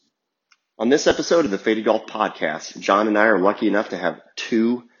On this episode of the Faded Golf Podcast, John and I are lucky enough to have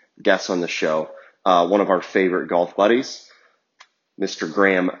two guests on the show. One of our favorite golf buddies, Mr.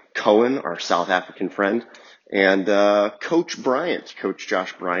 Graham Cohen, our South African friend, and Coach Bryant. Coach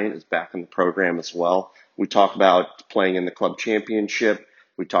Josh Bryant is back in the program as well. We talk about playing in the club championship.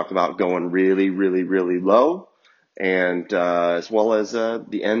 We talk about going really, really, really low, and as well as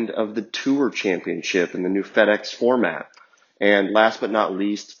the end of the Tour Championship and the new FedEx format. And last but not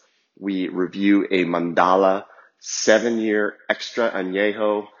least, we review a Mandala 7-year extra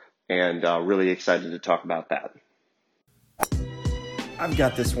añejo, and really excited to talk about that. I've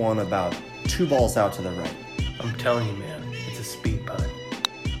got this one about 2 balls out to the right. I'm telling you, man, it's a speed putt.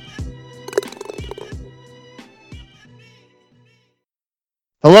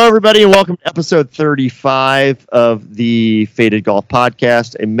 Hello, everybody, and welcome to episode 35 of the Faded Golf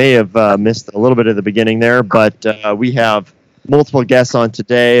Podcast. I may have missed a little bit of the beginning there, but we have multiple guests on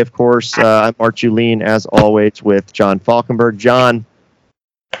today. Of course, I'm Mark Julien, as always, with John Falkenberg. John,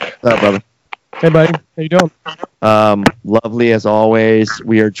 what's up, brother? Hey, buddy. How you doing? Lovely, as always.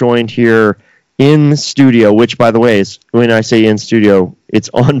 We are joined here in the studio, which, by the way, is when I say in studio, it's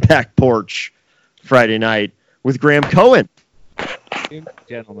on back porch Friday night with Graham Cohen.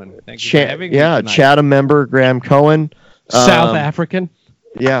 Gentlemen, thank you for having me tonight. Chatham member Graham Cohen. South African.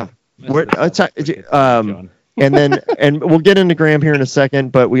 Yeah. And we'll get into Graham here in a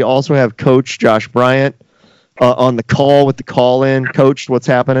second, but we also have Coach Josh Bryant on the call with the call-in. Coach, what's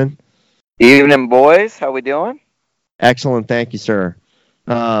happening? Evening, boys. How we doing? Excellent, thank you, sir.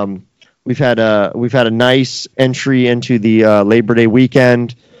 We've had a nice entry into the Labor Day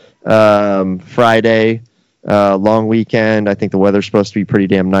weekend. Friday, long weekend. I think the weather's supposed to be pretty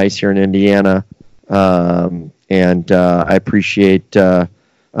damn nice here in Indiana, and I appreciate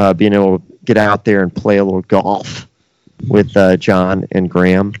being able to get out there and play a little golf with John and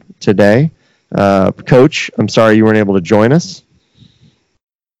Graham today. Coach, I'm sorry you weren't able to join us.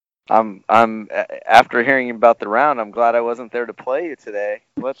 I'm after hearing about the round, I'm glad I wasn't there to play you today.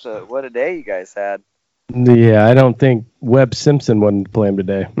 What a day you guys had. Yeah, I don't think Webb Simpson wanted to play him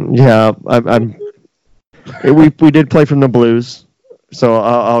today. Yeah, we did play from the Blues, so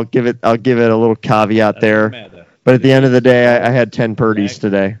I'll give it a little caveat there. But at the end of the day, I had 10 birdies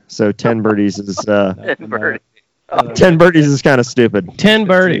today, so 10 birdies is 10 birdies is kind of stupid. 10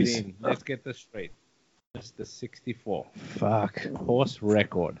 birdies. Let's get this straight. That's the 64. Fuck. Course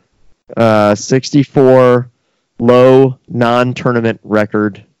record. 64 low non-tournament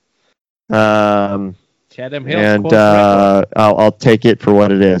record. Chatham Hill. And I'll take it for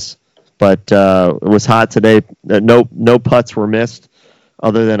what it is. But it was hot today. No putts were missed,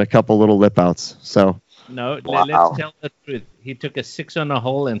 other than a couple little lip outs. So. No, wow. Let's tell the truth. He took a 6 on a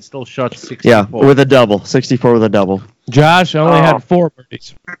hole and still shot 64. Yeah, with a double. 64 with a double. Josh only had 4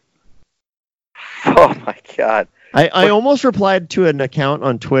 birdies. Oh, my God. I almost replied to an account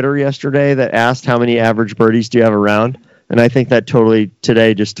on Twitter yesterday that asked how many average birdies do you have around, and I think that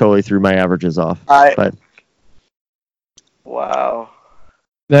today just totally through my averages off. Wow.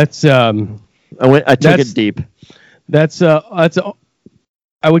 That's I took it deep. That's I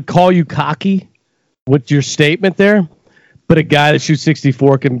would call you cocky with your statement there, but a guy that shoots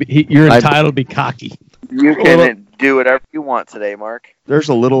 64 you're entitled to be cocky. You can do whatever you want today, Mark. There's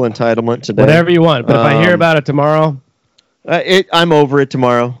a little entitlement today. Whatever you want, but if I hear about it tomorrow, I'm over it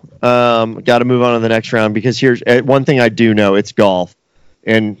tomorrow. Got to move on to the next round, because here's one thing I do know: it's golf,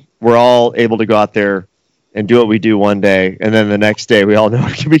 and we're all able to go out there and do what we do one day, and then the next day we all know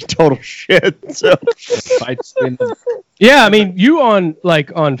it can be total shit. So, yeah, I mean, you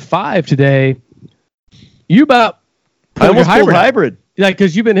on 5 today. You about I almost pulled hybrid. Like,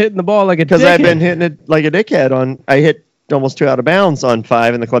 because you've been hitting the ball like a dickhead. Because I've been hitting it like a dickhead. I hit almost 2 out of bounds on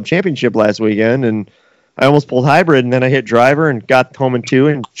 5 in the club championship last weekend, and I almost pulled hybrid, and then I hit driver and got home in 2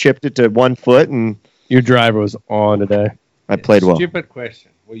 and chipped it to 1 foot. And your driver was on today. I played well. Stupid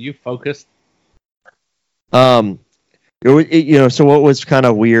question. Were you focused? So what was kind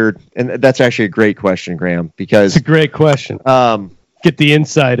of weird, and that's actually a great question, Graham, because it's a great question. Get the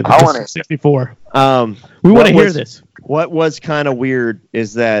inside of the 64. We want to hear this. What was kind of weird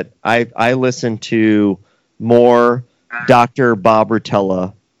is that I listened to more Dr. Bob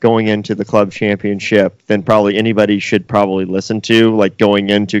Rotella going into the club championship than probably anybody should probably listen to, like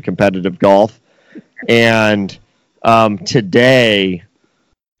going into competitive golf. And today,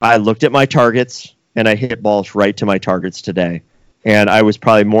 I looked at my targets and I hit balls right to my targets today. And I was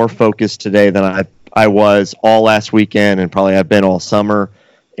probably more focused today than I was all last weekend, and probably have been all summer.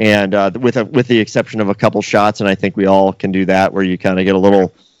 And with the exception of a couple shots, and I think we all can do that, where you kind of get a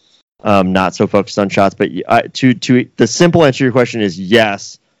little not so focused on shots. But to the simple answer to your question is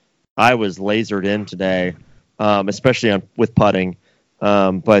yes. I was lasered in today, especially with putting.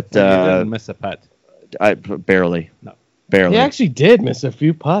 But You didn't miss a putt. I barely. No. Barely. He actually did miss a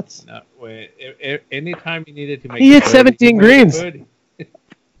few putts. No, anytime you needed to make He a hit birdie, 17 he made a greens. birdie.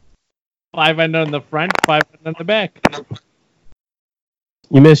 5 under on the front, 5 under on the back.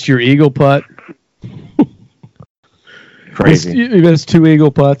 You missed your eagle putt. Crazy. You missed 2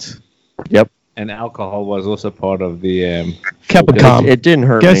 eagle putts. Yep. And alcohol was also part of the. Kept it calm. It didn't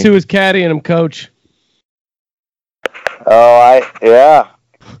hurt Guess me. who was caddying him, Coach? Oh,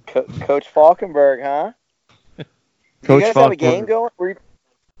 Coach Falkenberg, huh? Coach you guys have a game going? Were you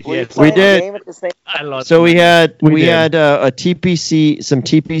Yes, playing we did. A game at the same I lost. So we had We did. had a TPC, some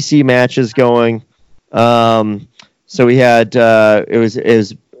TPC matches going. So we had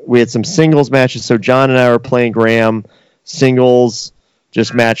we had some singles matches. So John and I were playing Graham singles,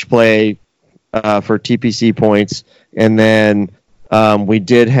 just match play for TPC points, and then we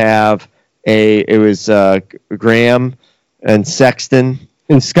did have Graham and Sexton.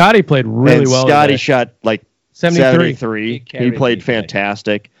 And Scotty played really and well. Scotty today. shot like 73. He carried He me played today.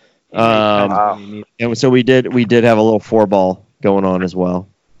 fantastic. Wow. And so we did have a little 4-ball going on as well,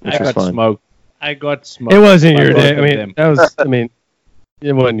 which I was got fun. smoked. I got smoked. It wasn't by your both day. of I mean, them. that was. I mean,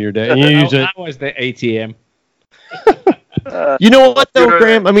 it wasn't your day. You usually. I was the ATM. You know what though,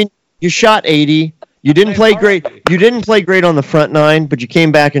 Graham? I mean, you shot 80. You didn't I play know. great. You didn't play great on the front 9, but you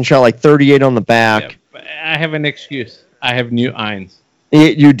came back and shot like 38 on the back. Yeah, but I have an excuse. I have new irons.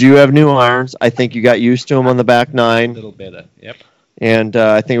 You do have new irons. I think you got used to them on the back A 9, little better. Yep. and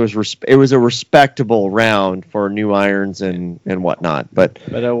I think it was a respectable round for new irons and whatnot. But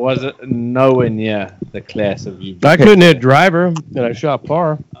But it wasn't nowhere near the class of you. I couldn't hit driver, and I shot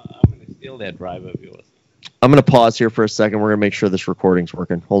par. I'm going to steal that driver of yours. I'm going to pause here for a second. We're going to make sure this recording's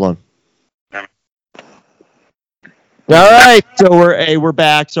working. Hold on. All right, so we're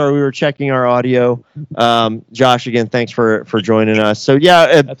back. Sorry, we were checking our audio. Josh, again, thanks for joining us. So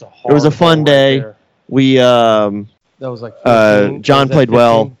yeah, That's a it was a hard fun hole day. right there. We That was like. 15. John Was that played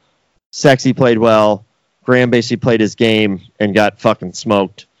well. 15? Sexy played well. Graham basically played his game and got fucking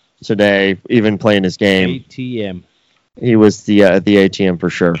smoked today, even playing his game. ATM. He was the ATM for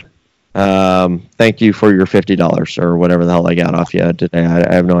sure. Thank you for your $50 or whatever the hell I got off you today.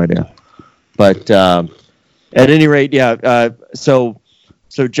 I have no idea. But at any rate, yeah. So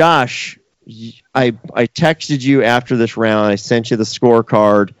Josh, I texted you after this round. I sent you the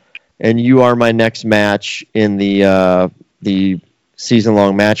scorecard, and you are my next match in the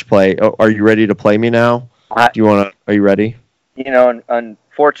season-long match play. Oh, are you ready to play me now? Are you ready? You know,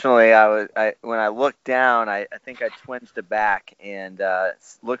 unfortunately, when I looked down, I think I twinged it back, and it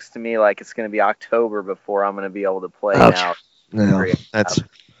looks to me like it's going to be October before I'm going to be able to play Ouch. now. No, that's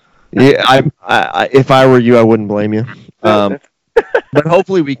yeah. I if I were you, I wouldn't blame you. But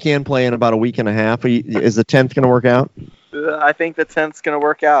hopefully we can play in about a week and a half. Is the 10th going to work out? I think the 10th's going to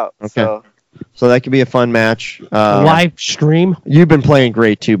work out. Okay. So that could be a fun match. Live stream. You've been playing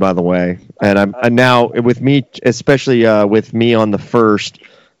great too, by the way. And I'm now with me, especially with me on the first,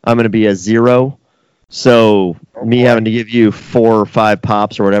 I'm going to be a 0. So me having to give you 4 or 5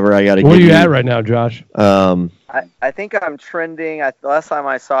 pops or whatever I got to give you. What are you at right now, Josh? I think I'm trending. Last time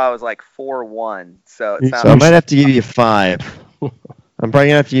I saw, I was like 4-1. So it So I sounds might have to give you 5. I'm probably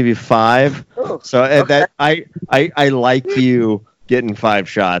gonna have to give you 5. So okay. I like you getting 5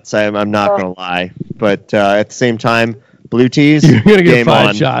 shots. I'm not gonna lie, but at the same time, Blue Tees, You're gonna get game 5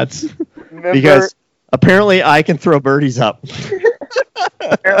 on. shots. remember, Because apparently I can throw birdies up.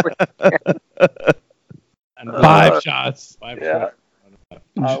 And 5 shots. 5 Yeah. shots.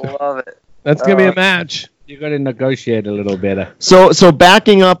 I love it. That's gonna be a match. You got to negotiate a little better. So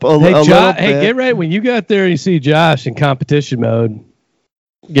backing up a Hey, little Josh. bit. Hey, get ready when you get there and you see Josh in competition mode.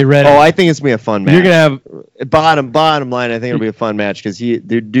 Get ready. Oh, I think it's gonna be a fun match. You're gonna have bottom line. I think it'll be a fun match because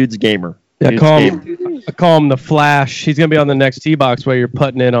dude's a gamer. yeah. Dude's Call gamer. him. I call him the Flash. He's gonna be on the next tee box while you're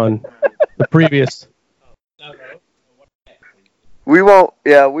putting in on the previous. We won't.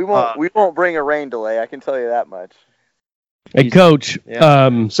 Yeah, we won't. We won't bring a rain delay. I can tell you that much. Hey, Coach.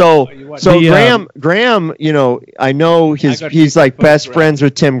 Yeah. So The, Graham, you know, I know I got he's like people best for friends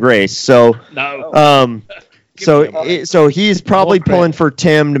with Tim Grace. So No. so he's probably More pulling for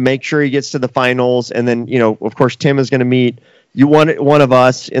Tim to make sure he gets to the finals, and then of course Tim is going to meet one of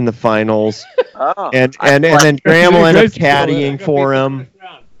us in the finals, Oh. and then Graham will end up Grace will- caddying for him.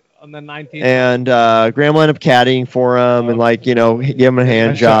 On the 19th. And Graham will end up caddying for him, and give him a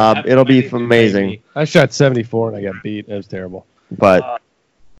hand job. It'll be amazing. I shot 74 and I got beat. It was terrible. But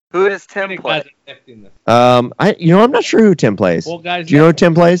Who does How Tim many play? guys are left in this? I'm not sure who Tim plays. 4 guys Do you know who left?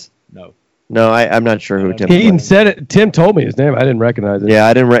 Tim plays? No. No, I'm not sure who Tim. He even was. said it. Tim told me his name. I didn't recognize it. Yeah,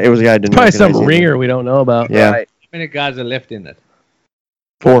 I didn't. It was a guy I didn't. Probably some recognize either. ringer we don't know about. Yeah, Right. How many guys are left in it?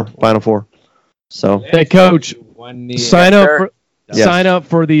 Final four. So Hey, Coach, One year. sign up sir. for Yes. sign up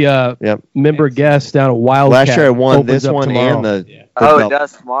for the Yep. member guest down at Wildcat. last year I won Opens this up one tomorrow. and the. Yeah. the Oh, belt. it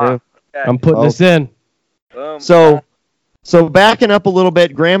does tomorrow. Okay. I'm putting Oh. this in. Boom. So backing up a little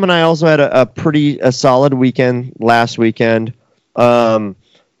bit, Graham and I also had a pretty solid weekend last weekend.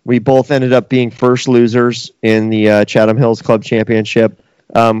 We both ended up being first losers in the Chatham Hills Club Championship.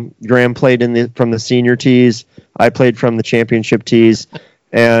 Graham played from the senior tees. I played from the championship tees,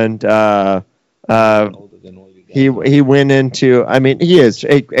 and Older than all you guys. he went into. I mean, he is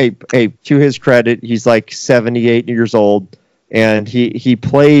a to his credit, he's like 78 years old, and he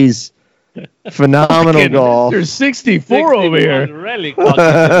plays phenomenal golf. There's 64 over here. Really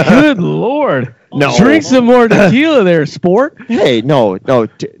cocky. Good Lord. No. Drink some more tequila there, sport. Hey, no.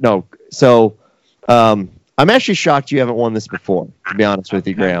 So, I'm actually shocked you haven't won this before, to be honest with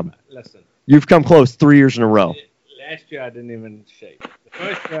you, Graham. Listen, You've come close 3 years in a row. last year I didn't even shake. The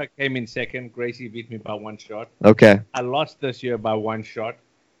first year I came in second. Gracie beat me by one shot. Okay. I lost this year by one shot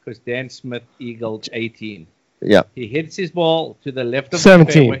because Dan Smith eagled 18. Yeah. He hits his ball to the left of 17.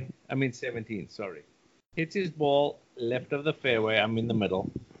 the fairway. 17, sorry. Hits his ball left of the fairway. I'm in the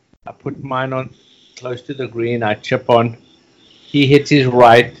middle. I put mine on close to the green. I chip on. He hits his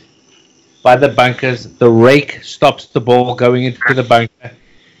right by the bunkers. The rake stops the ball going into the bunker.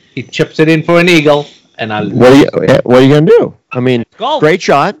 He chips it in for an eagle, and I lose. What are you gonna do? I mean, Golf. great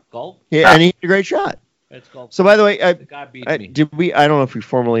shot. Golf. Yeah, and he hit a great shot. It's golf. So, by the way, The guy beat me. I don't know if we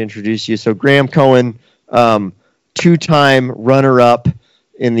formally introduced you. So, Graham Cohen, 2-time runner-up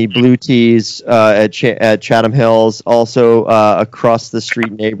in the Blue Tees at Chatham Hills, also across the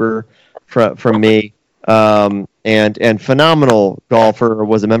street neighbor from me, and phenomenal golfer.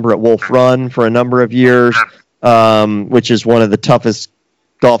 Was a member at Wolf Run for a number of years, which is one of the toughest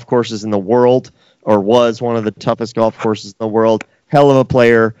golf courses in the world, or was one of the toughest golf courses in the world. Hell of a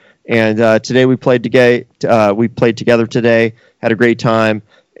player. And today we played together. We played together today. Had a great time.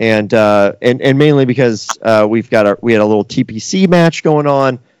 And mainly because we had a little TPC match going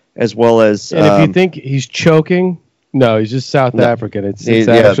on, as well as. And if you think he's choking, no, he's just South African. It's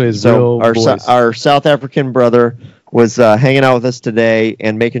actually his so real voice. our South African brother was hanging out with us today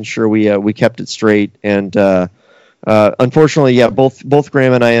and making sure we kept it straight. And unfortunately, yeah, both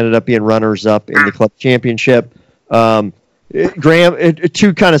Graham and I ended up being runners up in the club championship. Graham,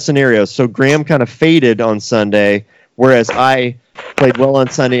 two kind of scenarios. So Graham kind of faded on Sunday, whereas I played well on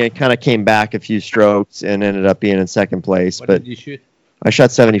Sunday and kind of came back a few strokes and ended up being in second place. What But did you shoot? I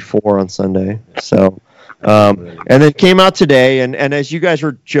shot 74 on Sunday. So, and then came out today. And as you guys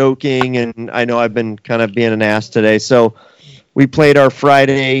were joking, and I know I've been kind of being an ass today. So we played our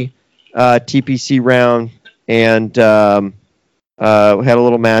Friday TPC round and had a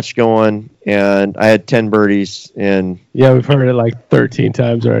little match going. And I had 10 birdies, and Yeah, we've heard it like 13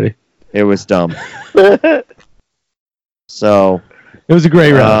 times already. it was dumb. So, It was a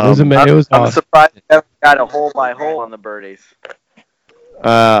great round. It was I'm awesome. surprised you haven't got a hole by hole on the birdies.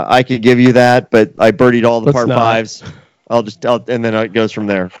 I could give you that, but I birdied all the Let's par not. fives. And then it goes from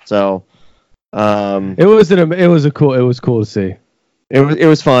there. So, It was cool to see. it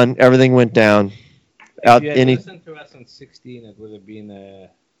was fun. Everything went down. If you had listened to us on 16, it would have been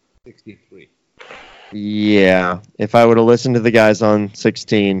 63. Yeah. If I would have listened to the guys on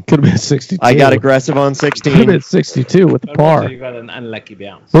 16, Could have been 62. I got aggressive on Could have 16. been 62 with the So par. you got an unlucky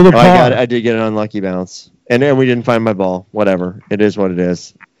bounce. With the Oh, par. I did get an unlucky bounce, and we didn't find my ball. Whatever, it is what it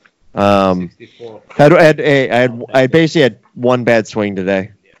is. 64. I basically had one bad swing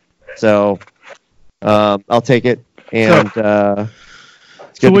today, so I'll take it. And it's So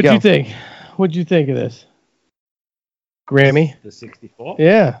good to what'd go. you think? What'd you think of this? Grammy? The 64?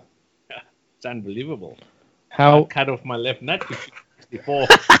 Yeah. It's unbelievable. I How? cut off my left nut to shoot 64.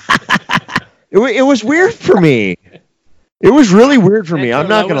 It was weird for me. It was really weird for me. That's I'm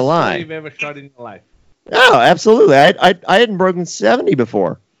the not gonna lowest score lie. you've ever shot in your life. No, absolutely. I hadn't broken 70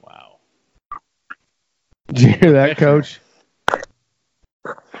 before. Wow. Did you hear that, Coach?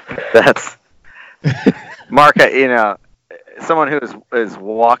 That's Mark. Someone who has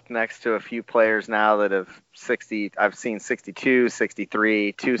walked next to a few players now that have 60. I've seen 62,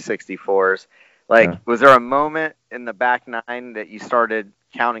 63, 264s. Yeah. Was there a moment in the back nine that you started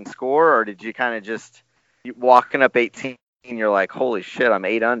counting score, or did you kind of just walking up 18? You're like, holy shit, I'm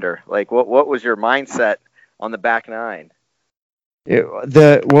 8 under. Like, what was your mindset on the back nine?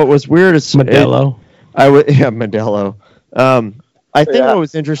 What was weird is Modelo. Modelo. I think Yeah. what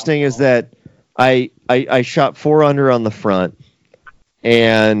was interesting is that I shot 4 under on the front,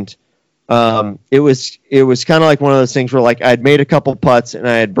 and it was kind of like one of those things where like I'd made a couple putts and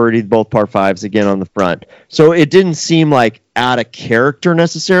I had birdied both par fives again on the front. So it didn't seem like out of character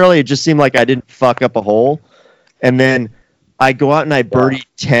necessarily. It just seemed like I didn't fuck up a hole. And then I go out and I birdied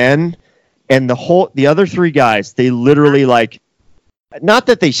 10, and the other three guys, they literally like, not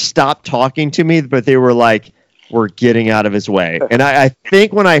that they stopped talking to me, but they were like, we're getting out of his way. And I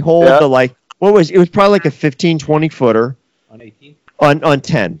think when I hold the like, it was probably like a 15, 20 footer On 18? on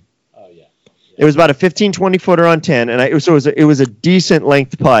 10. Oh, yeah. It was about a 15, 20 footer on 10, and it was a decent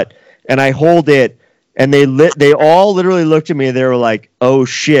length putt, and I hold it, and they all literally looked at me, and they were like, "Oh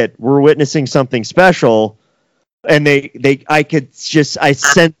shit, we're witnessing something special," and I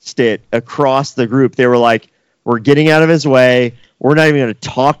sensed it across the group. They were like, "We're getting out of his way. We're not even going to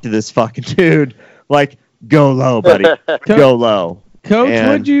talk to this fucking dude. Like, go low, buddy, go low." Coach,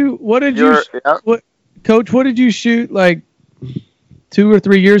 And- Coach, what did you shoot like 2 or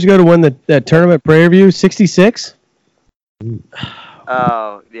 3 years ago to win that tournament Prairie View? 66?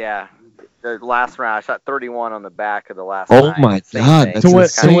 Oh yeah, the last round I shot 31 on the back of the last. Oh nine. my Same God, thing. that's To win-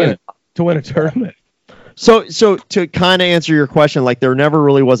 insane. To win a tournament. So to kind of answer your question, like there never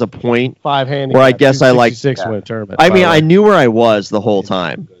really was a point. 5 handicap. Where I guess I like- 66 to win a tournament. I by mean, the way. I knew where I was the whole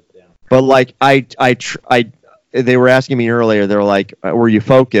time, but like they were asking me earlier. They were like, "Were you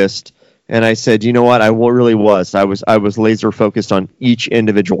focused?" And I said, "You know what? I really was. I was laser focused on each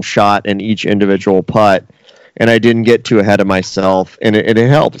individual shot and each individual putt, and I didn't get too ahead of myself, and it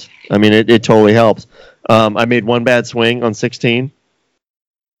helped. I mean, it totally helped. I made one bad swing on 16.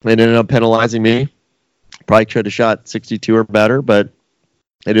 It ended up penalizing me. Probably could have shot 62 or better, but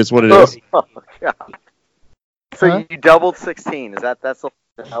it is what it is. Oh, God. So you doubled 16? That's the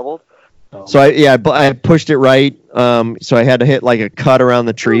doubled? So I pushed it right. So I had to hit like a cut around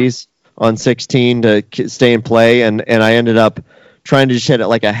the trees on 16 to stay in play, and I ended up trying to just hit it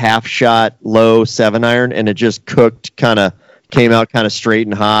like a half shot low 7-iron, and it just cooked, came out kind of straight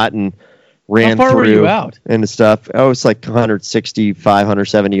and hot, and ran How far were through you out? into stuff. I was like 165,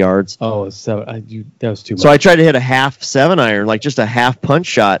 170 yards. Oh, that was too much. So I tried to hit a half 7-iron, like just a half punch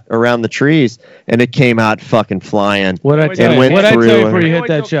shot around the trees, and it came out fucking flying. What I tell And you? went What I tell through you before and- you hit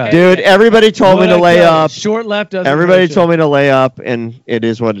that shot? Dude, everybody told me What'd to I lay tell you? up. Short left doesn't. Everybody motion. told me to lay up, and it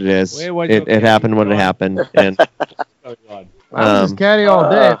is what it is. It happened when it happened, and I was caddy all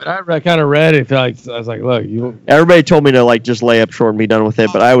day, but I kind of read it. I was like, look, everybody told me to like just lay up short and be done with it.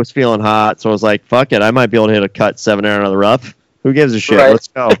 But I was feeling hot, so I was like, "Fuck it, I might be able to hit a cut 7-iron out of the rough. Who gives a shit? Right. Let's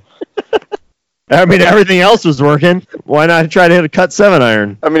go." I mean, everything else was working. Why not try to hit a cut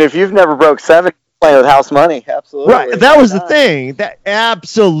 7-iron? I mean, if you've never broke 7, playing with house money, absolutely. Right, that was the thing. That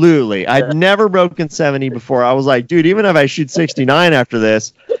absolutely, I'd never broken 70 before. I was like, dude, even if I shoot 69 after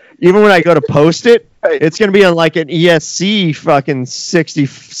this, even when I go to post it, it's gonna be on like an ESC fucking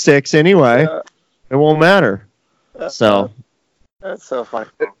 66 anyway. It won't matter. So That's so funny.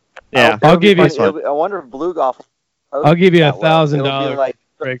 yeah, I'll give you. I wonder if Blue Golf. I'll give you that well. It'll be $1,000. like-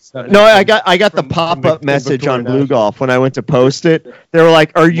 no, I got the From pop up message on Victoria Blue Golf when I went to post it. They were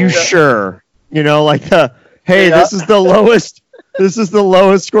like, "Are you sure?" You know, like hey, this is the lowest. This is the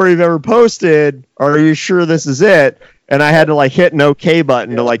lowest score you've ever posted. Are you sure this is it? And I had to like hit an OK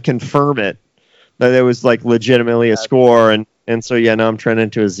button to like confirm it that it was like legitimately a score. And so now I'm trending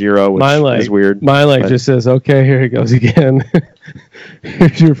to a 0, which is weird. My leg but- just says, "Okay, here he goes again."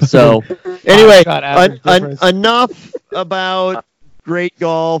 Here's your So anyway, shot average difference. enough about great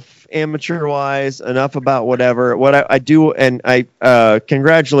golf, amateur wise. Enough about whatever. What I do, and I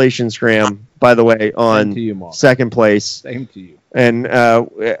congratulations, Graham. By the way, Same on to you, Mark. second place. Same to you. And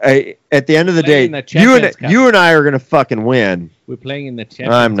at the end of the day, Playing the Champions Cup. you and I are gonna fucking win. We're playing in the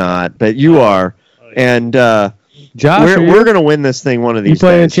Champions I'm not, but you are. And Josh, we're gonna win this thing one of you these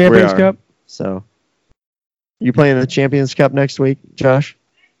playing days. We Champions are. Cup? So, you playing the Champions Cup next week, Josh?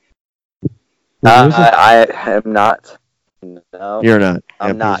 I am not. No, You're not. I'm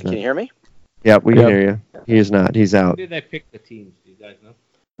Yep, not. he's Can you hear me? Yep, we Yep. can hear you. He is not. He's Who out. did they pick the teams? Do you guys know?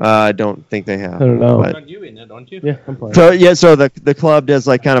 I don't think they have. I don't know. But- Aren't you in it, aren't you? Yeah, I'm playing. so the club does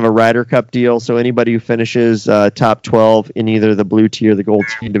like kind of a Ryder Cup deal. So anybody who finishes top 12 in either the blue tee or the gold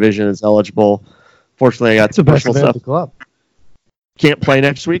tee division is eligible. Fortunately, I got It's the some best personal event at stuff. the club. Can't play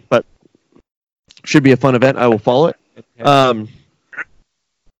next week, but should be a fun event. I will follow it.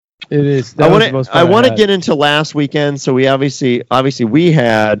 It is. I want to get into last weekend. So we obviously we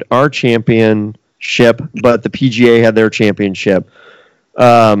had our championship, but the PGA had their championship.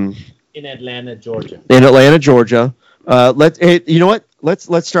 In Atlanta, Georgia. In Atlanta, Georgia. You know what?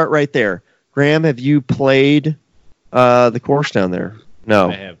 Let's start right there. Graham, have you played the course down there? I No.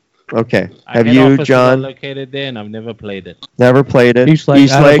 have. Okay. Our Have head you, offices are John? located there, and I've never played it. Never played it. East Lake,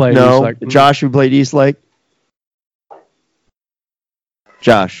 I haven't played no. East Lake. Josh, you played East Lake?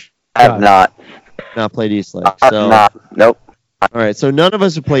 Josh, I have not. not played East Lake. I have So, not. Nope. all right. So none of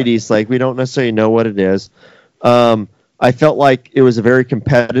us have played East Lake. We don't necessarily know what it is. I felt like it was a very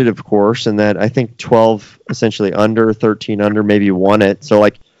competitive course, and that I think 12 essentially under, 13 under, maybe won it. So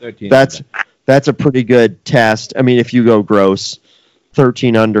like 13 that's a pretty good test. I mean, if you go gross,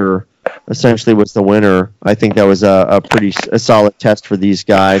 13 under essentially was the winner. I think that was a solid test for these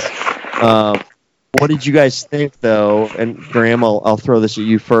guys. What did you guys think, though? And Graham, I'll throw this at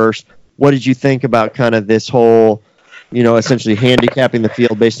you first. What did you think about kind of this whole, essentially handicapping the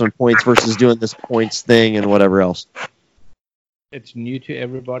field based on points versus doing this points thing and whatever else? It's new to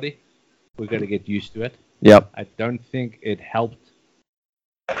everybody. We've got to get used to it. Yep. I don't think it helped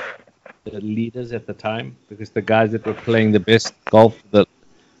the leaders at the time, because the guys that were playing the best golf the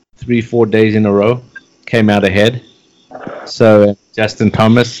 3-4 days in a row came out ahead. So Justin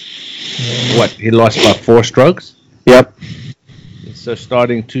Thomas, he lost by 4 strokes. Yep. So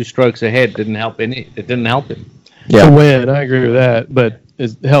starting 2 strokes ahead didn't help him. Yeah. To win, I agree with that, but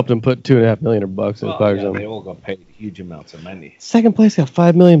it helped him put $2.5 million in his pocket. They all got paid huge amounts of money. Second place got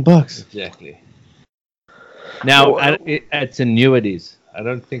 $5 million. Exactly. Now it's annuities. I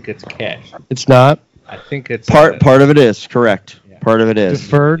don't think it's cash. It's not I think it's Part of it is correct. Yeah. Part of it is.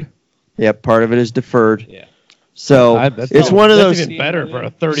 deferred. Yep. Part of it is deferred. Yeah. So That's it's one of that's those. even better for a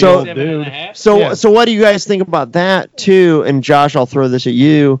 30-year-old dude. So Yeah. so what do you guys think about that too? And Josh, I'll throw this at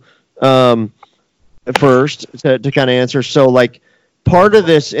you first to kind of answer. So like part of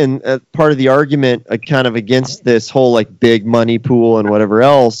this and part of the argument kind of against this whole like big money pool and whatever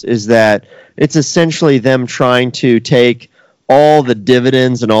else is that it's essentially them trying to take all the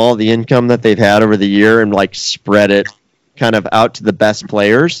dividends and all the income that they've had over the year and like spread it kind of out to the best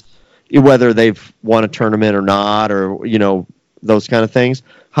players, whether they've won a tournament or not, or those kind of things.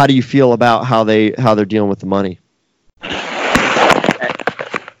 How do you feel about how they're dealing with the money?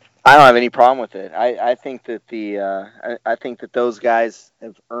 I don't have any problem with it. I think that I think that those guys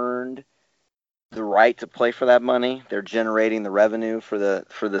have earned the right to play for that money. They're generating the revenue for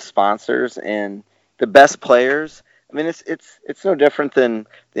the sponsors, and the best players. I mean, it's no different than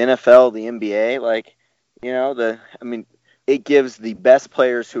the NFL, the NBA. Like, it gives the best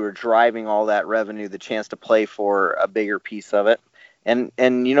players who are driving all that revenue the chance to play for a bigger piece of it. And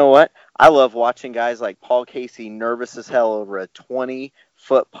you know what? I love watching guys like Paul Casey nervous as hell over a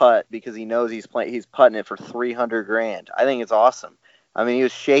 20-foot putt because he knows he's putting it for $300,000. I think it's awesome. I mean, he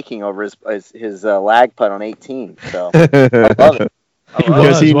was shaking over his lag putt on 18. So I love it.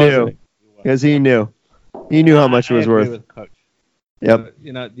 Because he knew. Because he knew. He knew how much it was I agree worth. with Coach.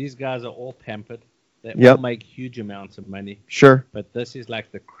 Yep. These guys are all pampered. They Yep. all make huge amounts of money. Sure. But this is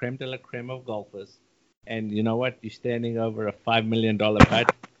like the creme de la creme of golfers. And you know what? You're standing over a $5 million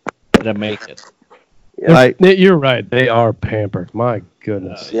putt to make it. You're right. They are pampered. My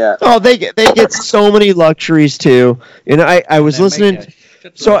goodness. Yeah. Oh, they get so many luxuries too. And I was listening.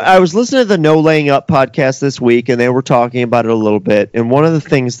 So I was listening to the No Laying Up podcast this week, and they were talking about it a little bit. And one of the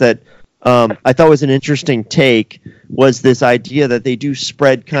things that I thought was an interesting take was this idea that they do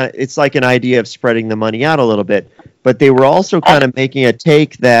spread it's like an idea of spreading the money out a little bit. But they were also kind of making a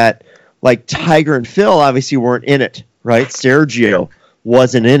take that like Tiger and Phil obviously weren't in it, right? Sergio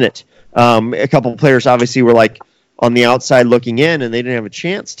wasn't in it. A couple of players obviously were like on the outside looking in, and they didn't have a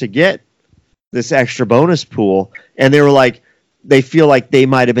chance to get this extra bonus pool. And they were like, they feel like they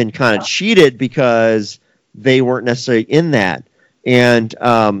might have been kind of cheated because they weren't necessarily in that. And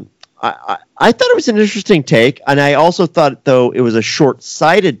I thought it was an interesting take, and I also thought, though, it was a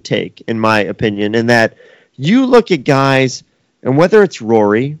short-sighted take, in my opinion, in that you look at guys, and whether it's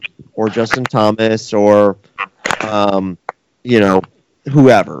Rory or Justin Thomas or,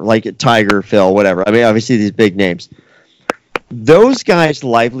 whoever, like Tiger, Phil, whatever. I mean, obviously these big names. Those guys'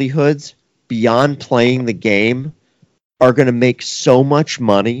 livelihoods beyond playing the game are going to make so much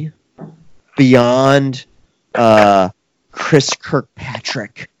money beyond Chris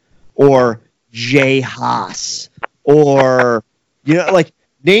Kirkpatrick or Jay Haas or,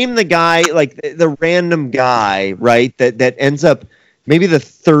 name the guy, like the random guy, right, that ends up maybe the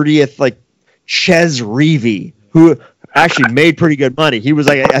 30th, like Ches Reavie, who actually made pretty good money. He was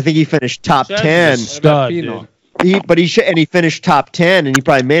like, I think he finished top 10. Stud, dude. He finished top 10, and he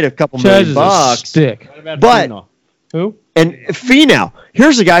probably made a couple Ches million is bucks. a stick. What about But- Finau? Who? And Finau,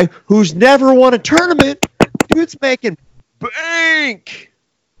 here's a guy who's never won a tournament. Dude's making bank.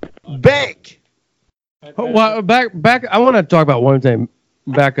 Well, back. I want to talk about one thing.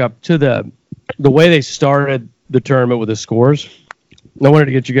 Back up to the way they started the tournament with the scores. I wanted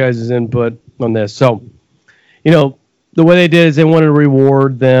to get you guys' input on this. So, the way they did is they wanted to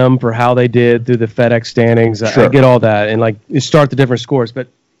reward them for how they did through the FedEx standings. Sure. I get all that, and you start the different scores. But,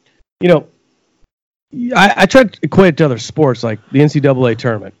 I tried to equate it to other sports like the NCAA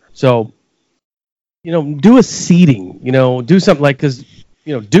tournament. So, do a seeding. Do something because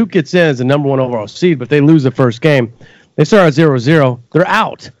Duke gets in as the number 1 overall seed, but they lose the first game. They start at 0-0. They're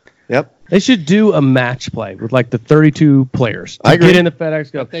out. Yep. They should do a match play with the 32 players I to agree. get in the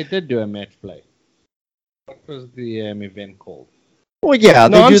FedEx Cup. But they did do a match play. What was the event called? Well, yeah,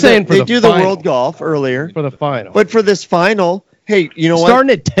 No, I'm saying for they the do the final. World Golf earlier, For the final. but for this final, hey, you know what?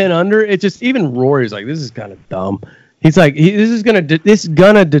 Starting at 10 under, it just, even Rory's like, this is kind of dumb. He's like, this is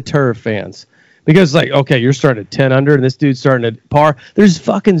gonna deter fans. Because, okay, you're starting at 10 under, and this dude's starting at par. There's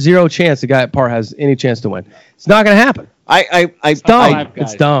fucking zero chance the guy at par has any chance to win. It's not going to happen. It's Dumb.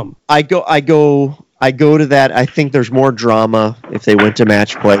 It's dumb. I go to that. I think there's more drama if they went to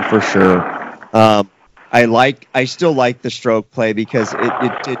match play for sure. I still like the stroke play because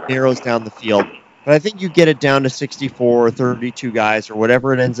it narrows down the field. But I think you get it down to 64 or 32 guys or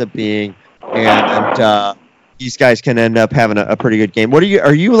whatever it ends up being, and these guys can end up having a pretty good game. What are you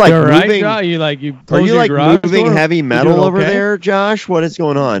moving? Right, you Are you moving heavy metal over there, Josh? What is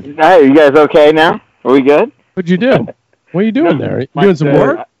going on? Hey, you guys okay now? Are we good? What'd you do? What are you doing there? You doing some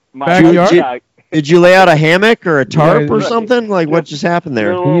work? Backyard? Did you lay out a hammock or a tarp Yeah, or something? What just happened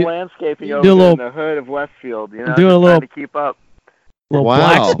there? Doing a little landscaping over do a in the hood of Westfield. doing a just little- trying to keep up. Little Wow.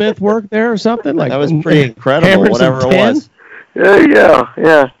 blacksmith work there or something? That was pretty incredible, hammering whatever some it tin? was. There you go.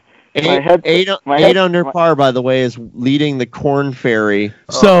 Yeah. Eight under par, by the way, is leading the Corn Ferry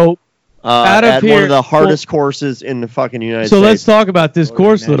So, out of at one here- of the hardest courses in the fucking United so States. let's talk about this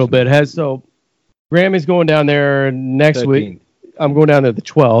course a little bit. Grammy's going down there next week. I'm going down there the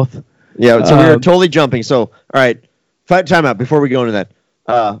 12th. Yeah, so we were totally jumping. So, all right, time out before we go into that.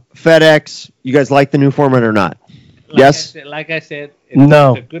 FedEx, you guys like the new format or not? Yes? Like I said,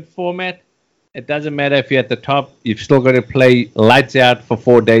 No. it's a good format. It doesn't matter if you're at the top. You've still got to play lights out for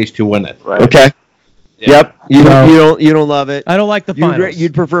 4 days to win it. Right. Okay. Yeah. Yep. You No. don't love it. I don't like the finals.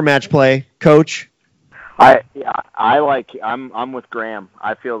 You'd prefer match play, Coach. I'm with Graham.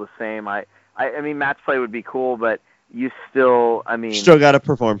 I feel the same. I mean, match play would be cool, but you still, Still got to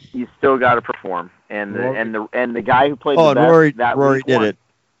perform. you still got to perform. And the guy who played Oh, the and best that Rory week did won. it.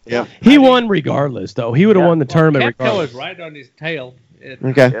 Yeah. He won regardless, though. He would have won the tournament Kepka regardless. was right on his tail.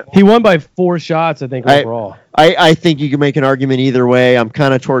 Okay. Yeah. He won by 4 shots, I think, overall. I think you can make an argument either way. I'm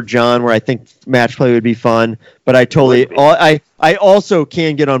kind of toward John, where I think match play would be fun, but I also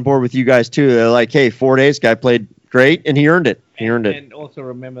can get on board with you guys too. They're like, hey, 4 days, guy played great, and he earned it. And also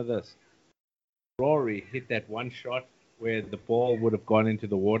remember this: Rory hit that one shot where the ball would have gone into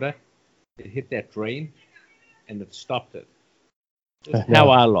the water. It hit that drain, and it stopped it. That's how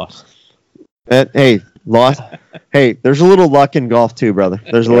I lost. Hey, lost. Hey, there's a little luck in golf too, brother.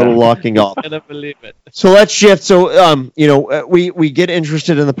 There's a little luck in golf. I can't believe it. So let's shift. So, we get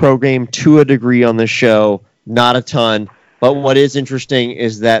interested in the program to a degree on this show, not a ton. But what is interesting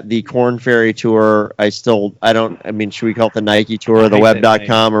is that the Corn Ferry Tour, should we call it the Nike Tour or the I hate that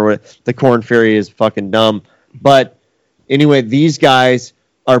web.com or what? The Corn Ferry is fucking dumb. But anyway, these guys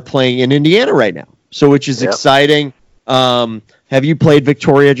are playing in Indiana right now, which is exciting. Have you played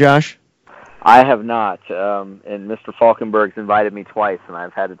Victoria, Josh? I have not, and Mr. Falkenberg's invited me twice, and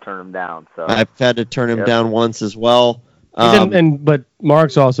I've had to turn him down. So I've had to turn him down once as well. But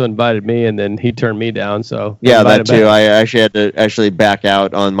Mark's also invited me, and then he turned me down. So Yeah, that invited too. back. I actually had to back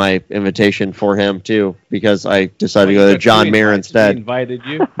out on my invitation for him too because I decided to go to John Mayer He instead. invited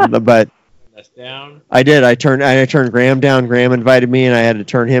you. But Us down. I did. I turned Graham down. Graham invited me, and I had to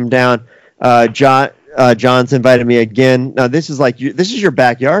turn him down. John's invited me again. Now this is your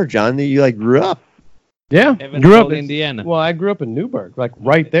backyard, John. That you grew up Yeah, Grew up in Indiana. Well, I grew up in Newburgh,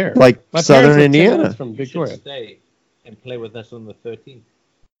 right there. like My parents southern live 10 Indiana. minutes from You should Victoria. stay and play with us on the 13th.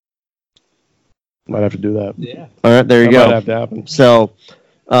 Might have to do that. Yeah. All right, there you That go. might have to happen. So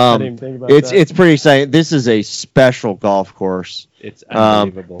I didn't even think about that. it's pretty exciting. This is a special golf course. It's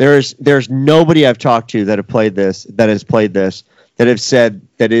unbelievable. There's nobody I've talked to that has played this that have said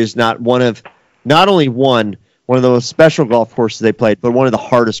that it is not only one of the most special golf courses they played, but one of the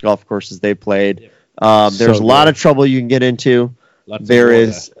hardest golf courses they played. There's So a lot good. of trouble you can get into. Lots of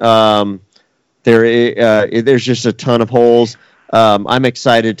There's water. just a ton of holes. I'm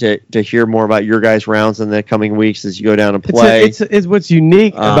excited to hear more about your guys' rounds in the coming weeks as you go down and play. It's what's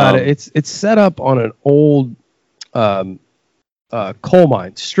unique about it. It's set up on an old coal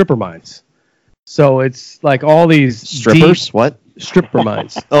mines, stripper mines. So it's like all these Strippers? What? stripper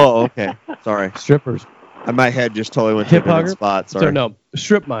mines, Oh, okay. Sorry. strippers. My head just totally went to a Hip different hugger? spot. So Sorry. no,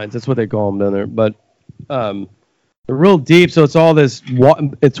 strip mines. That's what they call them down there. But they're real deep, so it's all this.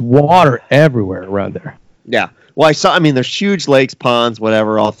 It's water everywhere around there. Yeah. Well, I saw. I mean, there's huge lakes, ponds,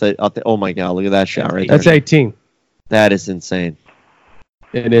 whatever. Off the. Oh my God! Look at that shot right there. That's 18. That is insane.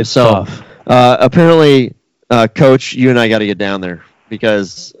 It is So, tough. Apparently, Coach, you and I got to get down there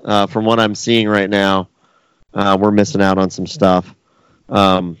because from what I'm seeing right now, we're missing out on some stuff.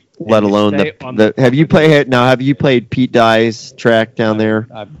 Let alone the. Have you played Pete Dye's track down there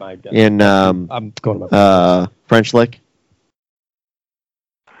I'm going to my French Lick?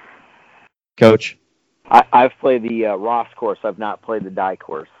 Coach. I've played the Ross course. I've not played the Dye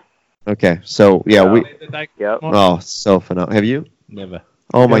course. Okay, so yeah, Yep. Oh, so phenomenal. Have you? Never.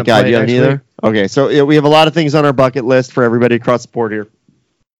 Oh my gonna God, play you haven't next either? week? Okay, so yeah, we have a lot of things on our bucket list for everybody across the board here.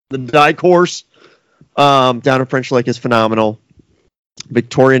 The Dye course down in French Lake is phenomenal.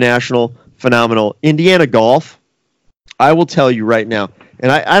 Victoria National, phenomenal. Indiana Golf, I will tell you right now,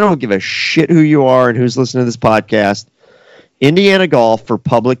 and I don't give a shit who you are and who's listening to this podcast. Indiana Golf for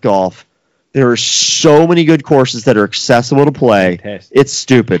public golf, there are so many good courses that are accessible to play. Fantastic. It's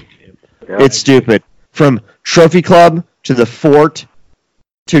stupid. Yeah. It's stupid. From Trophy Club to the Fort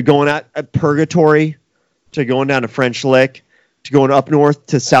to going out at Purgatory to going down to French Lick to going up north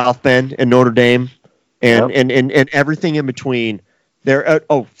to South Bend and Notre Dame and everything in between. There,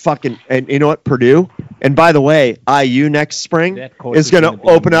 and you know what, Purdue. And by the way, IU next spring That course is going to be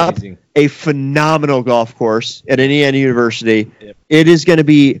open up amazing. a phenomenal golf course at Indiana University. Yep. It is going to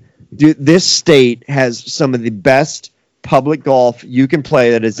be. This state has some of the best public golf you can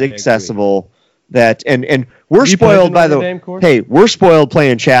play that is I agree. accessible. That and we're You played spoiled the by Notre the Dame course? hey, we're spoiled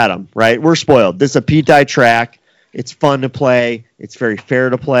playing Chatham, right? We're spoiled. This is a Pete Dye track. It's fun to play. It's very fair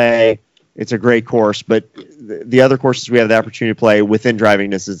to play. It's a great course, but the other courses we have the opportunity to play within driving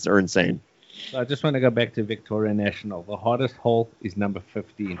distance are insane. So I just want to go back to Victoria National. The hardest hole is number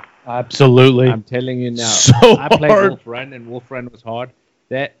 15. Absolutely. I'm telling you now. So I played hard. Wolf Run, and Wolf Run was hard.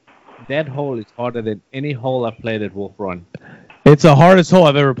 That hole is harder than any hole I've played at Wolf Run. It's the hardest hole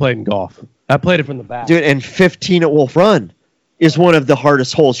I've ever played in golf. I played it from the back. Dude, and 15 at Wolf Run is one of the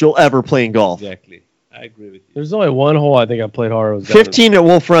hardest holes you'll ever play in golf. Exactly. I agree with you. There's only one hole I think I played hard. It was down 15 at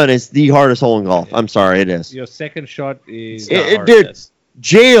Wolf Run is the hardest hole in golf. I'm sorry, it is. Your second shot is Dude,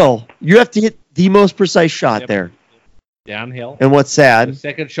 jail. You have to hit the most precise shot Yep. there. downhill. And what's The sad,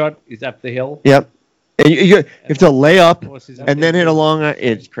 second shot is up the hill. yep. And you have to lay up Course is up and then the hit a hill. long.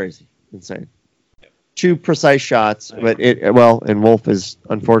 It's crazy, insane. Two precise shots, but and Wolf is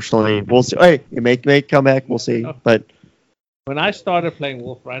unfortunately. We'll see. Hey, it may come back. We'll see. But When I started playing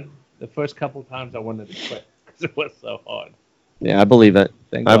Wolf Run, the first couple times I wanted to quit because it was so hard. yeah, I believe it.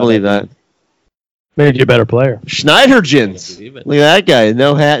 Thank I God believe I that. Made you a better player. Schneidergens. believe it. Look at that guy.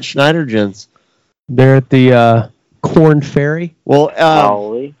 No hat. Schneidergens. They're at the Corn Ferry. Well,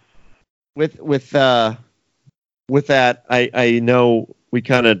 Probably. with that, I know we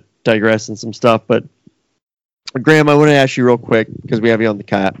kind of digress in some stuff, but Graham, I want to ask you real quick because we have you on the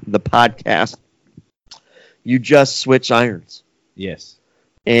podcast. You just switched irons, Yes.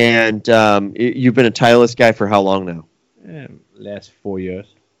 and you've been a Titleist guy for how long now? Last 4 years.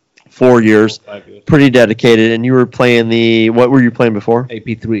 4 years. 5 years. Pretty dedicated. And you were playing what were you playing before?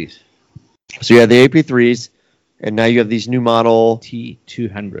 AP3s. So you had the AP3s, and now you have these new model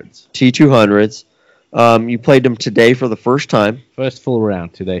T200s. T200s. You played them today for the first time. First full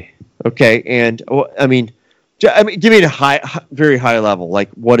round today. Okay, and I mean, give me a very high level. Like,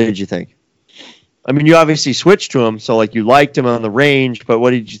 what did you think? I mean, you obviously switched to them, so like you liked them on the range, but what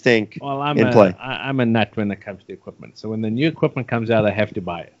did you think Well, I'm in play? I'm a nut when it comes to equipment. So when the new equipment comes out, I have to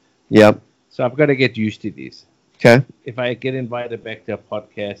buy it. Yep. So I've got to get used to these. Okay. If I get invited back to a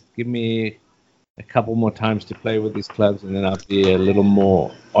podcast, give me a couple more times to play with these clubs, and then I'll be a little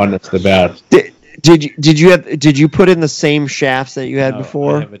more honest about. Did you put in the same shafts that you had No,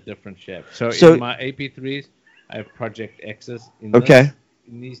 before? I have a different shaft. So So- in my AP3s, I have Project X's. In Okay. this.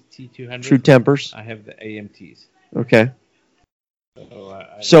 In these T200s, True tempers. I have the AMTs. Okay. So I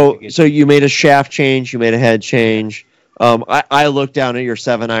have So to get- you made a shaft change, you made a head change. I looked down at your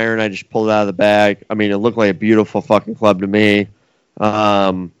 7-iron. I just pulled it out of the bag. I mean, it looked like a beautiful fucking club to me.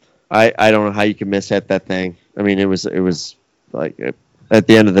 I don't know how you can mishit that thing. I mean, it was like at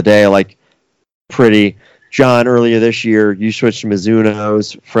the end of the day, like pretty. John, earlier this year, you switched to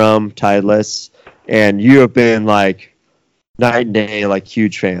Mizuno's from Titleist, and you have been like night and day, like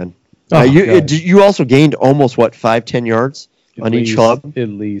huge fan. Oh, You also gained almost 5-10 yards on each club. At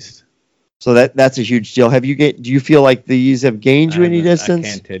least. So that's a huge deal. Do you feel like these have gained you any distance? I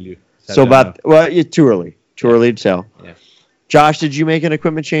can't tell you. So it's too early. Too early to tell. Yeah. Josh, did you make an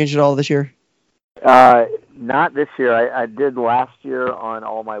equipment change at all this year? Not this year. I did last year on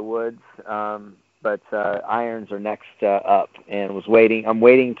all my woods, but irons are next up, and was waiting. I'm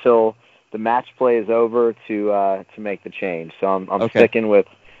waiting till the match play is over to make the change. So I'm Okay. sticking with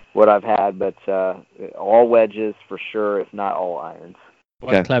what I've had, but all wedges for sure, if not all irons.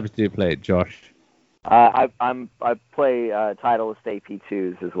 What Okay. clubs do you play, Josh? I play Titleist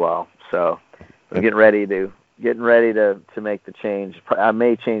AP2s as well, so I'm getting ready to make the change. I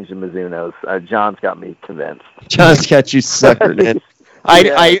may change the Mizunos. John's got me convinced. John's got you suckered in.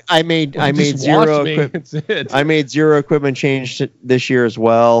 I made Just zero watch me. equipment. That's it. I made zero equipment change this year as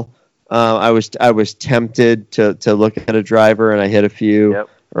well. I was tempted to look at a driver, and I hit a few Yep.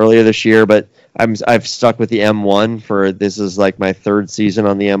 earlier this year, but I've stuck with the M1 for this is like my third season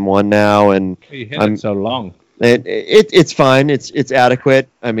on the M1 now, and You hit I'm- it so long. it's fine. It's adequate.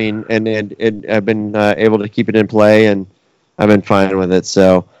 I mean, and I've been able to keep it in play, and I've been fine with it.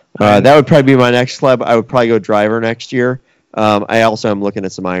 So that would probably be my next club. I would probably go driver next year. I also am looking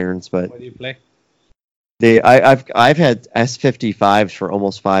at some irons, but What do you play? I've had S55s for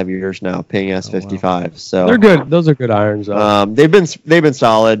almost 5 years now, ping S55s. So They're good. Those are good irons. Though. they've been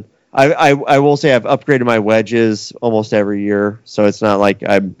solid. I will say I've upgraded my wedges almost every year, so it's not like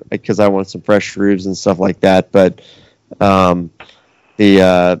because I want some fresh grooves and stuff like that. But and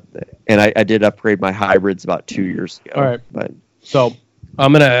I did upgrade my hybrids about 2 years ago. All right. But So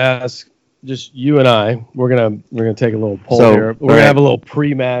I'm gonna ask just you and I. We're gonna take a little poll So, here. We're all gonna right. have a little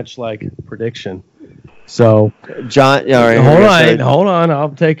pre-match like prediction. So John, all right, hold on. I'll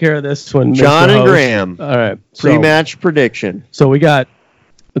take care of this one. John Mr. and Host. Graham, All right. So, pre-match prediction. So we got.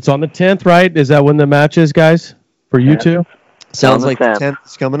 It's on the 10th, right? Is that when the match is, guys? For you two. Sounds the like the 10th. 10th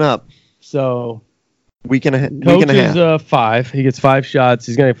is coming up. So Week and a coach half. is 5. He gets 5 shots.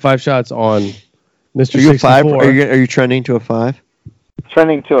 He's gonna get 5 shots on Mr. Are you a 5? 64. Are you trending to a 5?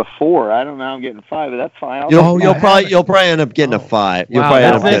 Trending to a 4. I don't know. I'm getting 5, but that's fine. You'll probably end up getting a 5. You'll Wow, probably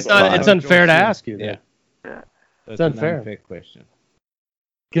end up that's getting a not, 5. it's unfair to ask you. Yeah. Then. That's unfair. an unfair question.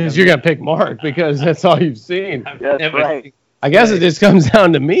 Because you're gonna pick Mark because that's all you've seen. That's Never right. seen- I guess it just comes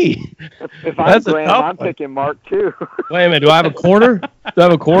down to me. If I'm That's a Graham, tough I'm one. picking Mark too. Wait a minute. Do I have a quarter? Do I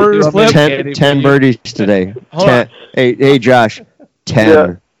have a quarter to flip? 10 birdies today. Hold on. Hey, Josh.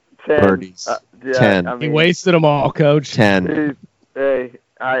 10 10 birdies. yeah, 10. I He mean, wasted them all, Coach. 10. Hey,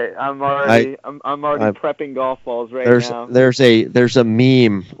 I'm already prepping golf balls right now. There's a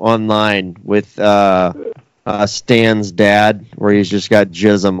meme online with Stan's dad where he's just got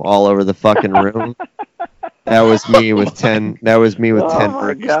jism all over the fucking room. That was me with 10. That was me with 10 my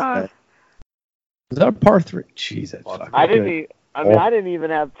birdies. God. today. Is that a par 3? Jesus. I didn't even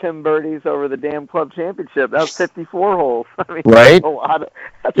have 10 birdies over the damn club championship. That was 54 holes. I mean, Right?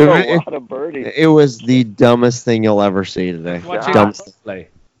 That's a lot of birdies. It was the dumbest thing you'll ever see today. Watch God. Dumbest. play.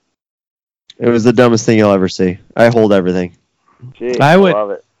 It was the dumbest thing you'll ever see. I hold everything. Gee, I would-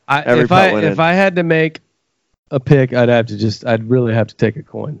 love it. Every putt went in. If I had to make a pick, I'd really have to take a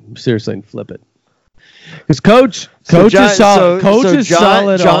coin. Seriously, and flip it. Because Coach is solid. Coach is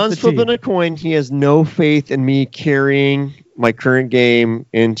solid. John's off the flipping tee. a coin. He has no faith in me carrying my current game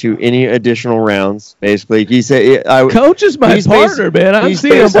into any additional rounds. Basically, he said, Coach is my he's partner, man. I'm he's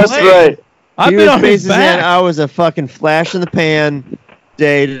seeing him basically- play. That's right. I've he been was on his basically saying back. I was a fucking flash in the pan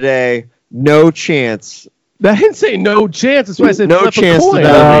day today. No chance. I didn't say no chance. That's why I said No flip chance a to coin.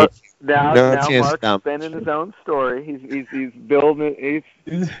 dominate. Now No chance Mark's to spinning his own story. He's building it.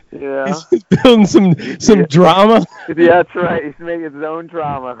 Yeah. He's building some drama. Yeah, that's right. He's making his own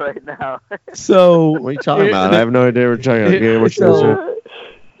drama right now. So What are you talking about? I have no idea what you're talking about. Yeah, what you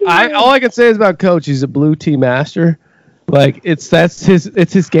guys are- all I can say is about Coach. He's a blue tee master. Like it's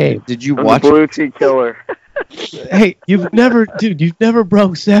his game. Did you I'm watch? the blue tee killer. Hey, you've never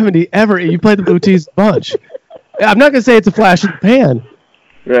broke 70 ever. You played the blue tees a bunch. I'm not gonna say it's a flash in the pan.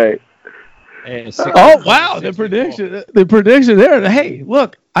 Right. Oh wow, the prediction there. Hey,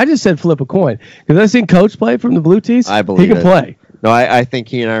 look, I just said flip a coin because I've seen Coach play from the blue tees. I believe he can it. play. No, I think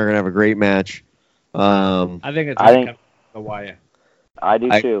he and I are gonna have a great match. I think it's I think- the wire. I do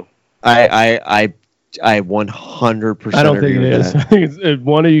too. I 100% I don't think agree it with is. that. I think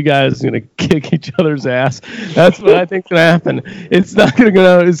one of you guys is going to kick each other's ass. That's what I think's going to happen. It's not going to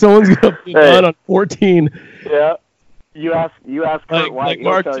go. Someone's going to be done on 14. Yeah. You ask Kurt White, like he'll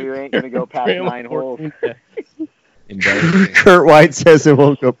Mark tell you ain't going to go past Graham 9 holes. 14. Embarrassing. Kurt White says it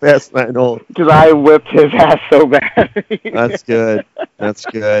won't go past 9 holes. Because I whipped his ass so bad. That's good. That's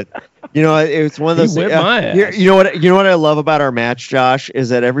good. You know, it's one of those. He whipped my ass. You know what? You know what I love about our match, Josh, is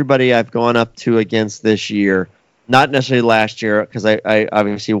that everybody I've gone up to against this year, not necessarily last year, because I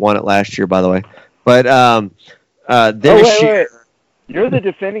obviously won it last year, by the way, but this year. Wait. You're the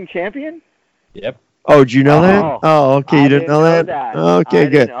defending champion? Yep. Oh, did you know that? Oh, Oh, okay, I you didn't know that? Okay, I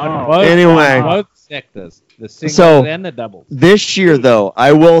good. didn't know. Both- Anyway. both sectors, the singles So- and the doubles. This year, though,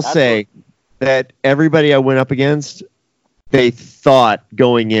 I will That's say that everybody I went up against, they thought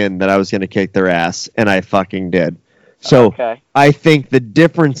going in that I was going to kick their ass, and I fucking did. So Okay. I think the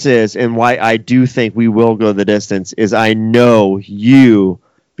difference is, and why I do think we will go the distance, is I know you,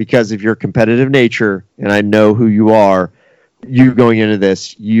 because of your competitive nature, and I know who you are, you going into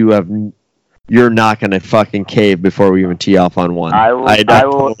this, you're not going to fucking cave before we even tee off on one. I will- I I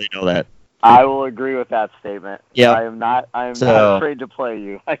will- totally know that. I will agree with that statement. Yep. I am not So- not afraid to play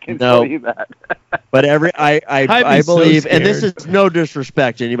you. I can No. tell you that. But I'd I be so believe, and this scared. is no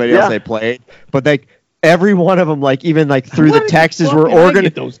disrespect to anybody Yeah. else I played, but like every one of them, like even like through the Texas, Why we're did I organizing.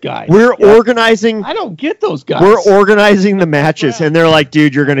 get those guys. We're organizing. I don't get those guys. We're organizing the matches, and they're like,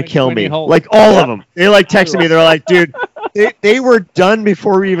 "Dude, you're gonna Like kill 20 me!" holes. Like all of them. They like texted me. They're like, "Dude, they were done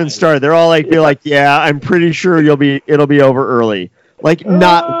before we even started." They're all like, "Be like, yeah, I'm pretty sure it'll be over early." Like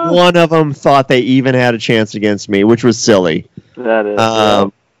not one of them thought they even had a chance against me, which was silly. That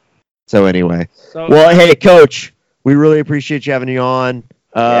is. So anyway, So, well, hey, Coach, we really appreciate you having you on.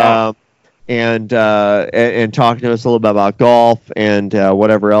 Yeah. And talking to us a little bit about golf and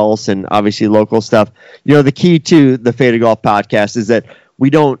whatever else, and obviously local stuff. You know, the key to the Faded Golf podcast is that we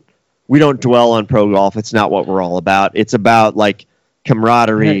don't dwell on pro golf. It's not what we're all about. It's about like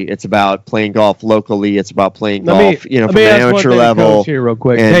camaraderie. It's about playing golf locally. It's about playing golf, from let me an ask one amateur thing to level. Coach here real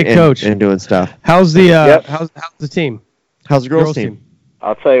quick. And, Hey, Coach, and doing stuff. how's the Yep. how's the team? How's the girls team?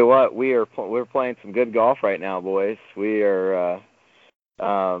 I'll tell you what, we're playing some good golf right now, boys. We are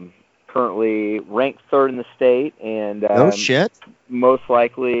currently ranked third in the state, and No shit. most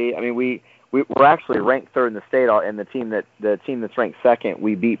likely, I mean, we're actually ranked third in the state, and the team that's ranked second,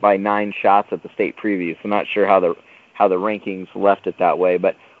 we beat by 9 shots at the state preview. So I'm not sure how the rankings left it that way,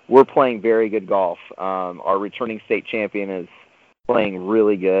 but we're playing very good golf. Our returning state champion is playing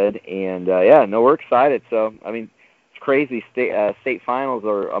really good, and we're excited. So I mean, it's crazy. State finals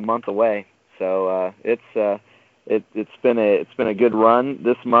are a month away, so it's been a good run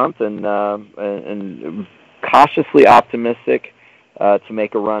this month, and cautiously optimistic to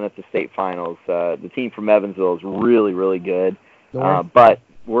make a run at the state finals. The team from Evansville is really, really good, but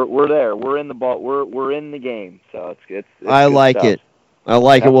we're there. We're in the ball. We're in the game. So it's I good like stuff. it. I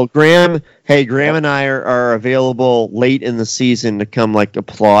like Yeah. it. Well, Graham and I are available late in the season to come like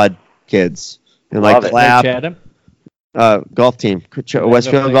applaud kids and Love like it. clap. Chatham. Golf team,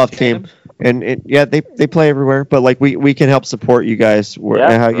 Westfield Play golf Chatham? team, and they play everywhere. But like we can help support you guys how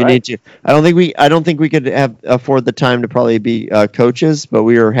you right. need to. I don't think we could afford the time to probably be coaches, but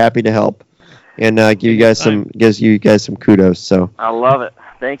we are happy to help and gives you guys some kudos. So I love it.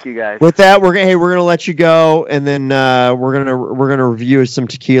 Thank you guys. with that, we're gonna let you go, and then we're gonna review some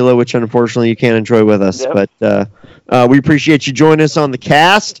tequila, which unfortunately you can't enjoy with us. Yep. But we appreciate you joining us on the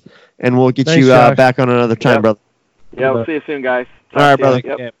cast, and we'll get Thanks, you Josh. back on another time, Yep. brother. Yeah, we'll see you soon, guys. All right, Talk to brother. you.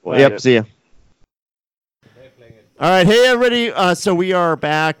 Yep. Yeah, Yep, see ya. All right, hey everybody. So we are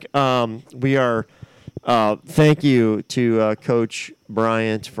back. We are. Thank you to Coach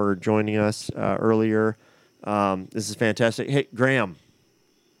Bryant for joining us earlier. This is fantastic. Hey, Graham.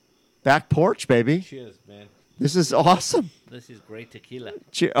 Back porch, baby. Cheers, man. This is awesome. This is great tequila.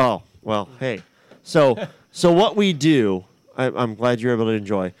 Oh well, hey. So what we do, I'm glad you're able to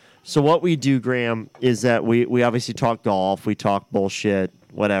enjoy. So what we do, Graham, is that we obviously talk golf, we talk bullshit,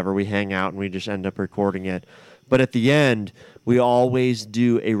 whatever. We hang out and we just end up recording it. But at the end, we always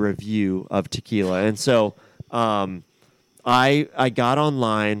do a review of tequila. And so I got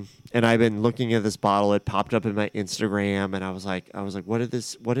online and I've been looking at this bottle. It popped up in my Instagram, and I was like, what is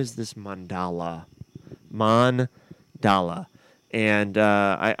this mandala? Mandala. And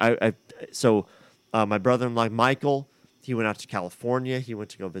my brother-in-law Michael, he went out to California. He went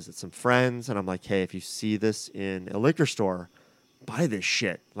to go visit some friends, and I'm like, hey, if you see this in a liquor store, buy this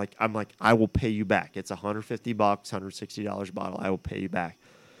shit. Like, I'm like, I will pay you back. It's $150, $160 a bottle. I will pay you back.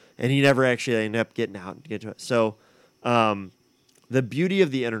 And he never actually ended up getting out and get to it. So, the beauty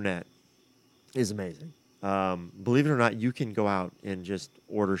of the internet is amazing. Believe it or not, you can go out and just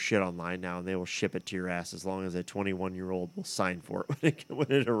order shit online now, and they will ship it to your ass as long as a 21-year-old will sign for it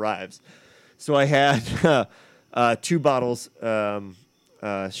when it arrives. So I had 2 bottles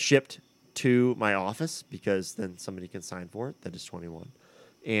shipped to my office because then somebody can sign for it that is 21.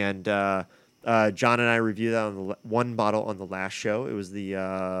 And John and I reviewed that on one bottle on the last show. It was the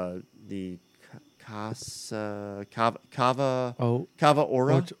Cava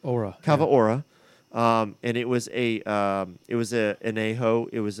Ora. Cava Ora. And it was an añejo.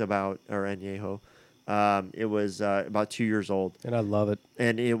 It was about, or añejo. It was about 2 years old, And I love it.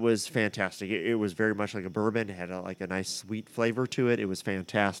 and it was fantastic. It was very much like a bourbon. It had a nice sweet flavor to it. It was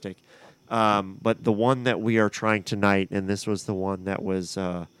fantastic. But the one that we are trying tonight, and this was the one that was,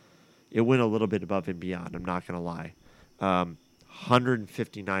 it went a little bit above and beyond. I'm not going to lie.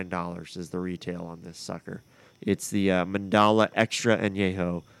 $159 is the retail on this sucker. It's the Mandala Extra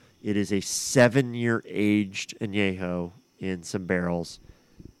Añejo. It is a 7-year aged Añejo in some barrels.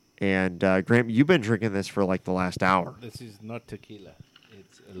 And Graham, you've been drinking this for like the last hour. This is not tequila.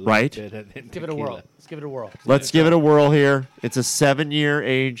 It's a lot Right? better than Give it a tequila. whirl. Let's give it a whirl. Let's give it a whirl here. It's a 7-year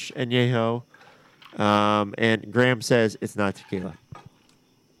aged Añejo. And Graham says it's not tequila.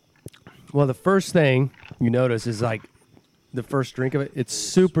 Well, the first thing you notice is like the first drink of it. It's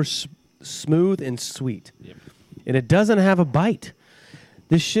super smooth and sweet, Yep. and it doesn't have a bite.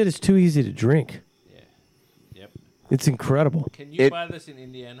 This shit is too easy to drink. Yeah. Yep. It's incredible. Can you It- buy this in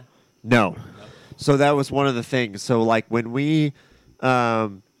Indiana? No. So that was one of the things. So like when we,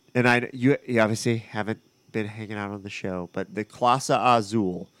 and you obviously haven't been hanging out on the show, but the Clase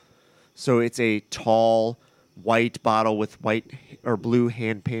Azul. So it's a tall white bottle with white or blue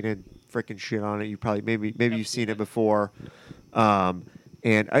hand painted freaking shit on it. You probably maybe you've seen it before.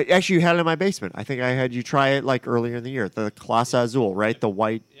 And actually, you had it in my basement. I think I had you try it like earlier in the year. The Clase Azul, right? The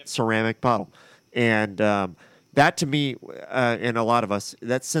white ceramic bottle. And that to me, and a lot of us,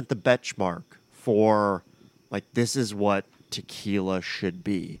 that set the benchmark for like this is what tequila should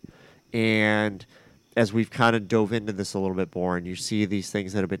be. And as we've kind of dove into this a little bit more, and you see these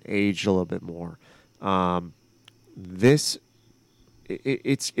things that have been aged a little bit more, it's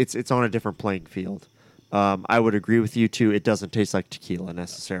on a different playing field. I would agree with you too. It doesn't taste like tequila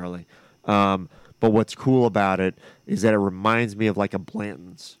necessarily, but what's cool about it is that it reminds me of like a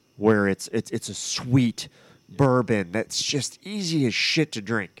Blanton's, where it's a sweet bourbon that's just easy as shit to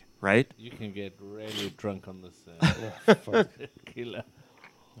drink, right? You can get really drunk on this tequila.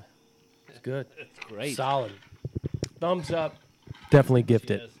 It's good. It's great. Solid. Thumbs up. Definitely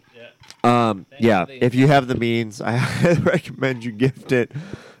gift it. Yes, yeah. Yeah, the if you have the means, I recommend you gift it.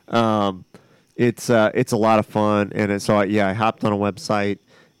 It's a lot of fun, and I hopped on a website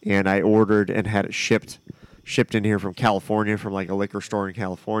and I ordered and had it shipped in here from California, from like a liquor store in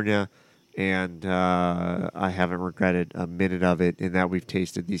California, and I haven't regretted a minute of it. In that we've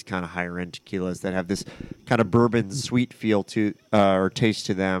tasted these kind of higher end tequilas that have this kind of bourbon sweet feel to or taste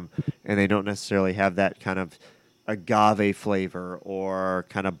to them, and they don't necessarily have that kind of agave flavor or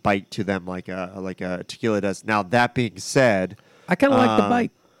kind of bite to them like a tequila does. Now that being said, I kind of like the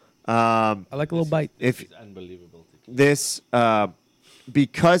bite. I like a little bite. if It's unbelievable. Tequila. this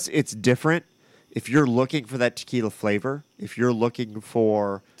because it's different, if you're looking for that tequila flavor, if you're looking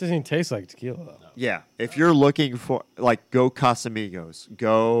for It doesn't even taste like tequila though. if you're looking for like go Casamigos,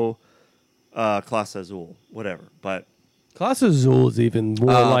 go Clase Azul, whatever, but Clase Azul is even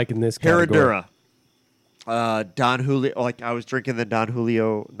more like in this category. Herradura, Don Julio. Like I was drinking the Don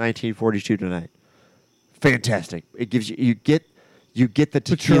Julio 1942 tonight. Fantastic. It gives you get the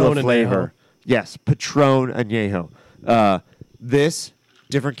tequila Patron flavor. Añejo. Yes, Patron Añejo. This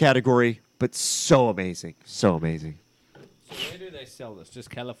different category, but so amazing, so amazing. Where do they sell this? Just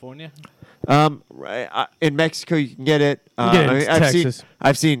California? In Mexico, you can get it. You get it in Texas.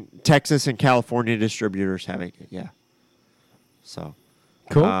 I've seen Texas and California distributors having it. Yeah. So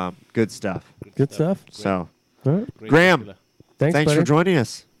Cool. good stuff. Good stuff. So All right. Great Graham, tequila. Thanks thanks buddy. for joining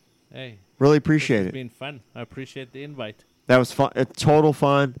us. Hey, Really appreciate it's it. been fun. I appreciate the invite. That was fun. Total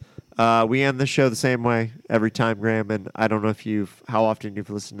fun. We end the show the same way every time, Graham. And I don't know if how often you've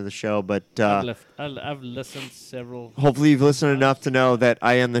listened to the show, but I've listened several. hopefully you've listened enough to know that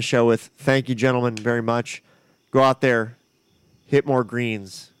I end the show with thank you, gentlemen, very much. Go out there, hit more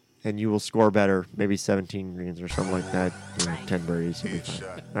greens, and you will score better. Maybe 17 greens or something like that. 10 birdies, you'll be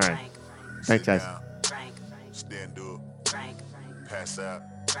fine. All right. Thanks, guys. Stand up, pass out,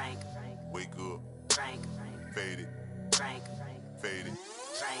 wake up, fade it, fade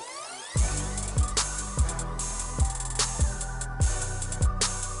it.